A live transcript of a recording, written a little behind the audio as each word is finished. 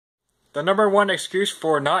The number one excuse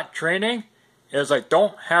for not training is I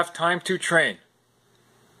don't have time to train.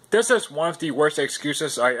 This is one of the worst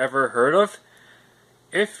excuses I ever heard of.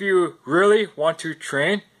 If you really want to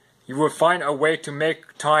train, you will find a way to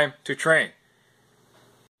make time to train.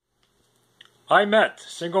 I met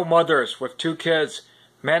single mothers with 2 kids,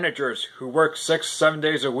 managers who work 6-7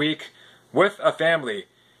 days a week with a family,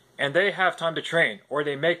 and they have time to train, or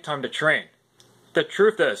they make time to train. The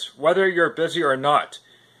truth is, whether you're busy or not,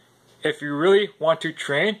 if you really want to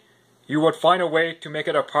train, you would find a way to make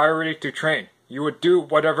it a priority to train. You would do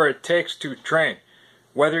whatever it takes to train.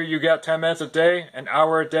 Whether you get 10 minutes a day, an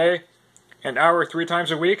hour a day, an hour 3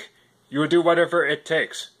 times a week, you would do whatever it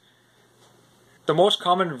takes. The most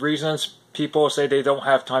common reasons people say they don't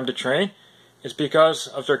have time to train is because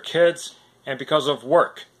of their kids and because of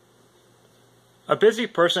work. A busy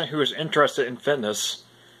person who is interested in fitness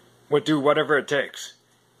would do whatever it takes.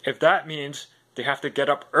 If that means they have to get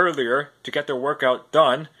up earlier to get their workout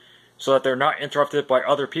done so that they're not interrupted by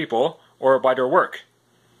other people or by their work.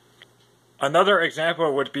 Another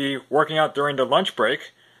example would be working out during the lunch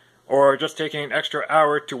break, or just taking an extra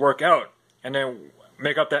hour to work out and then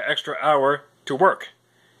make up that extra hour to work.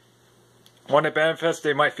 One of the benefits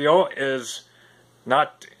they might feel is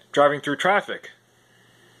not driving through traffic.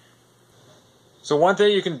 So one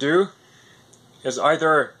thing you can do is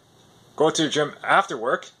either go to the gym after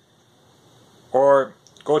work, or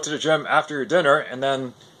go to the gym after your dinner and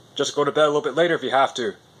then just go to bed a little bit later if you have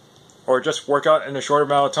to, or just work out in a short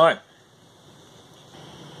amount of time.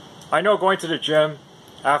 I know going to the gym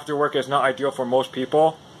after work is not ideal for most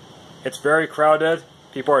people. It's very crowded,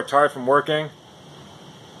 people are tired from working.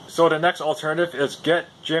 So the next alternative is get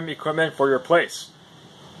gym equipment for your place.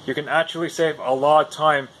 You can actually save a lot of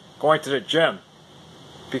time going to the gym,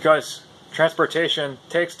 because transportation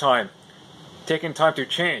takes time. Taking time to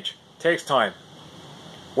change takes time.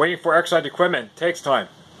 Waiting for exercise equipment takes time.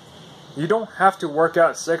 You don't have to work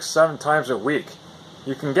out 6-7 times a week.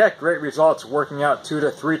 You can get great results working out 2 to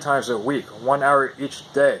 3 times a week, 1 hour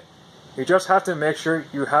each day. You just have to make sure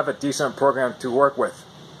you have a decent program to work with.